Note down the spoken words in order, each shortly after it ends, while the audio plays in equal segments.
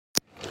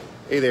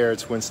Hey there,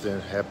 it's Winston.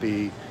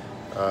 Happy,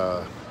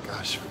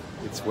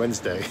 it's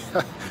Wednesday,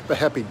 but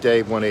happy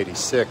day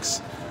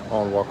 186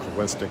 on Walk with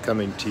Winston,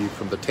 coming to you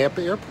from the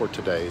Tampa Airport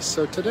today.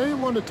 So today I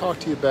want to talk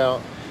to you about,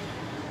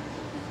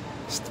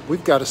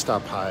 we've got to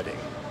stop hiding.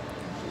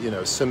 You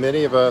know, so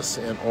many of us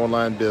in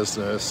online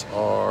business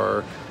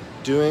are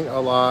doing a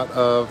lot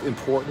of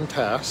important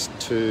tasks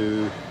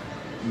to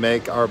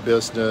make our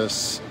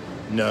business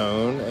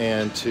known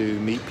and to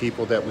meet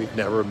people that we've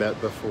never met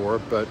before,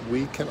 but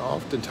we can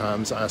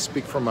oftentimes, I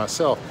speak for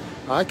myself,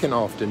 I can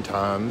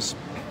oftentimes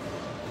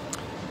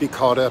be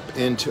caught up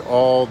into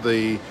all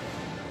the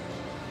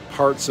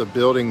parts of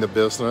building the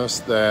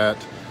business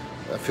that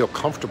feel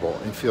comfortable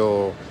and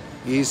feel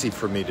easy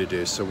for me to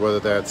do. So whether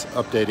that's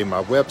updating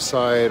my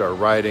website or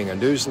writing a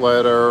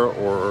newsletter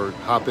or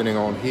hopping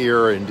on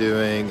here and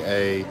doing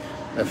a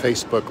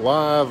Facebook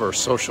Live or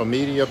social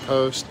media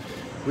post,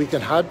 we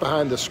can hide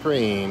behind the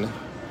screen,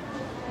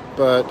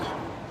 but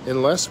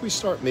unless we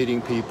start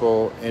meeting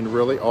people and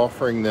really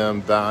offering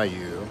them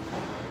value,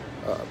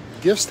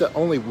 gifts that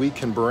only we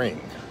can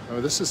bring. I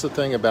mean, this is the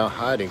thing about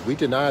hiding. We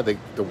deny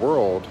the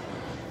world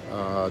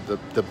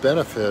the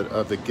benefit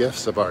of the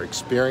gifts of our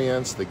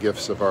experience, the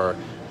gifts of our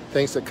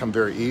things that come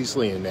very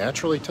easily and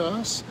naturally to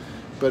us.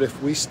 But if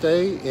we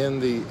stay in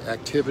the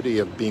activity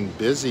of being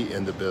busy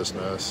in the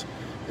business,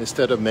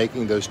 instead of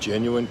making those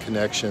genuine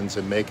connections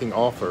and making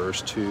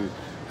offers to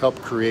help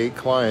create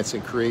clients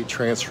and create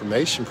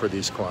transformation for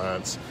these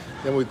clients,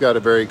 then we've got a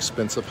very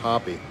expensive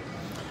hobby.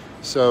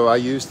 So I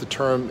used the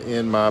term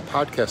in my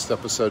podcast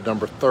episode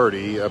number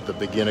 30 of the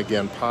Begin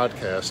Again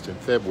podcast in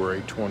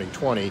February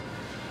 2020.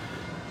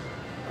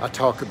 I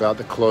talk about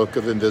the cloak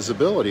of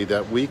invisibility,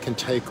 that we can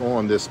take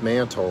on this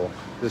mantle,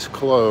 this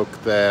cloak,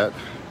 that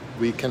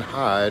we can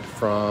hide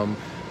from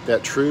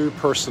that true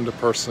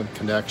person-to-person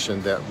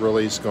connection that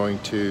really is going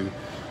to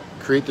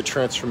create the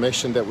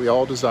transformation that we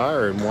all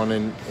desire and want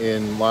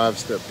in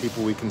lives that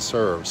people we can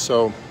serve.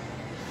 So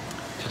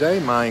today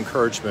my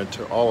encouragement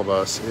to all of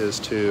us is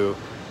to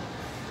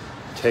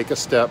take a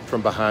step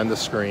from behind the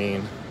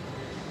screen,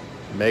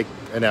 make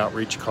an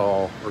outreach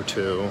call or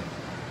two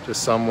to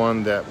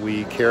someone that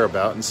we care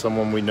about and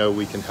someone we know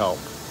we can help.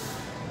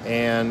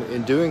 And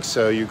in doing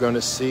so, you're going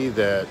to see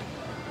that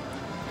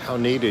how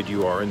needed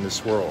you are in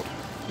this world.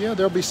 Yeah,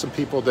 there'll be some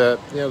people that,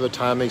 the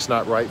timing's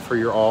not right for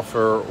your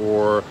offer,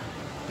 or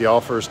the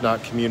offer is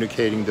not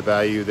communicating the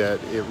value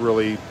that it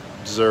really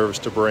deserves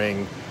to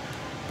bring.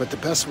 But the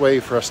best way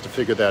for us to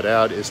figure that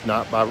out is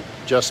not by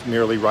just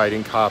merely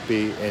writing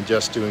copy and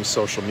just doing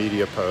social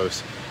media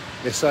posts.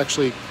 It's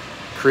actually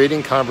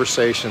creating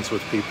conversations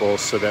with people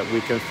so that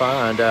we can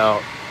find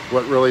out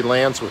what really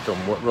lands with them,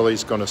 what really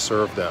is going to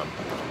serve them.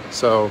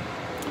 So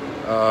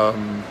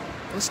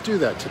let's do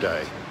that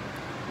today.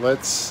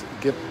 Let's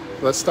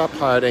stop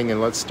hiding and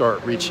let's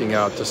start reaching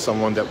out to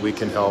someone that we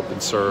can help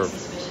and serve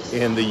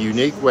in the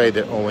unique way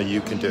that only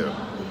you can do.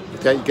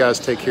 With that, you guys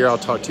take care. I'll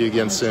talk to you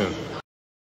again soon.